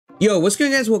Yo, what's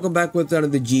going on, guys? Welcome back with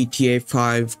another GTA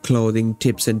 5 clothing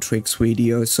tips and tricks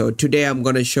video. So today I'm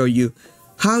going to show you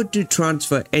how to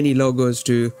transfer any logos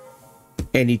to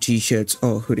any t-shirts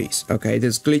or hoodies. Okay,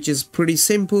 this glitch is pretty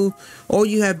simple. All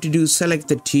you have to do is select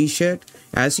the t-shirt.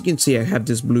 As you can see, I have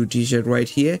this blue t-shirt right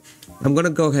here. I'm going to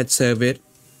go ahead serve it.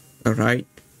 All right,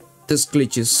 this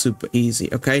glitch is super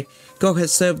easy. Okay, go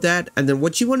ahead serve that, and then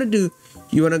what you want to do,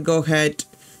 you want to go ahead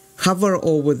hover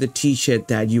over the t-shirt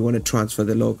that you want to transfer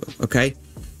the logo. Okay,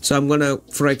 so I'm gonna,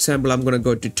 for example, I'm gonna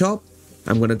go to top.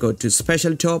 I'm gonna go to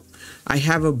special top. I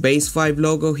have a base 5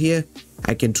 logo here.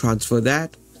 I can transfer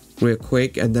that real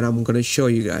quick, and then I'm gonna show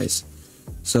you guys.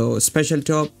 So special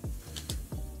top,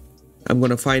 I'm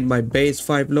gonna find my base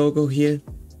 5 logo here.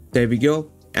 There we go.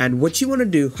 And what you want to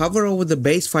do, hover over the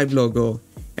base 5 logo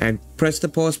and press the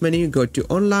pause menu, go to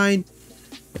online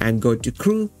and go to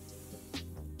crew.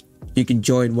 You can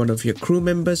join one of your crew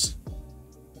members.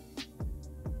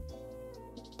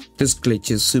 This glitch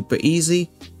is super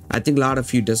easy. I think a lot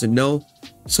of you doesn't know.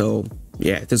 So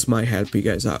yeah, this might help you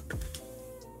guys out.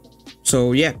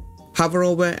 So yeah, hover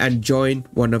over and join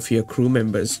one of your crew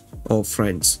members or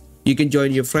friends. You can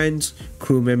join your friends,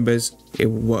 crew members. It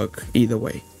will work either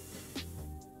way.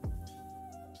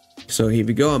 So here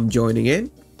we go. I'm joining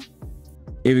in.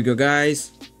 Here we go,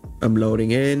 guys. I'm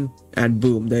loading in and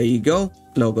boom, there you go.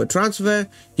 Logo transfer.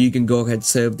 You can go ahead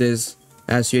serve this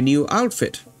as your new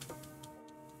outfit.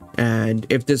 And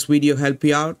if this video helped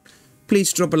you out,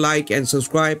 please drop a like and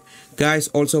subscribe. Guys,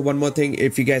 also one more thing,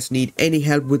 if you guys need any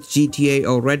help with GTA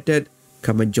or Red Dead,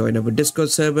 come and join our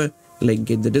Discord server,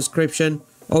 link in the description,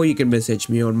 or you can message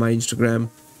me on my Instagram,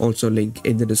 also link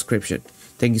in the description.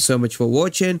 Thank you so much for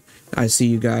watching. I'll see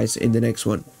you guys in the next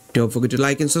one. Don't forget to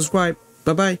like and subscribe.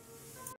 Bye bye.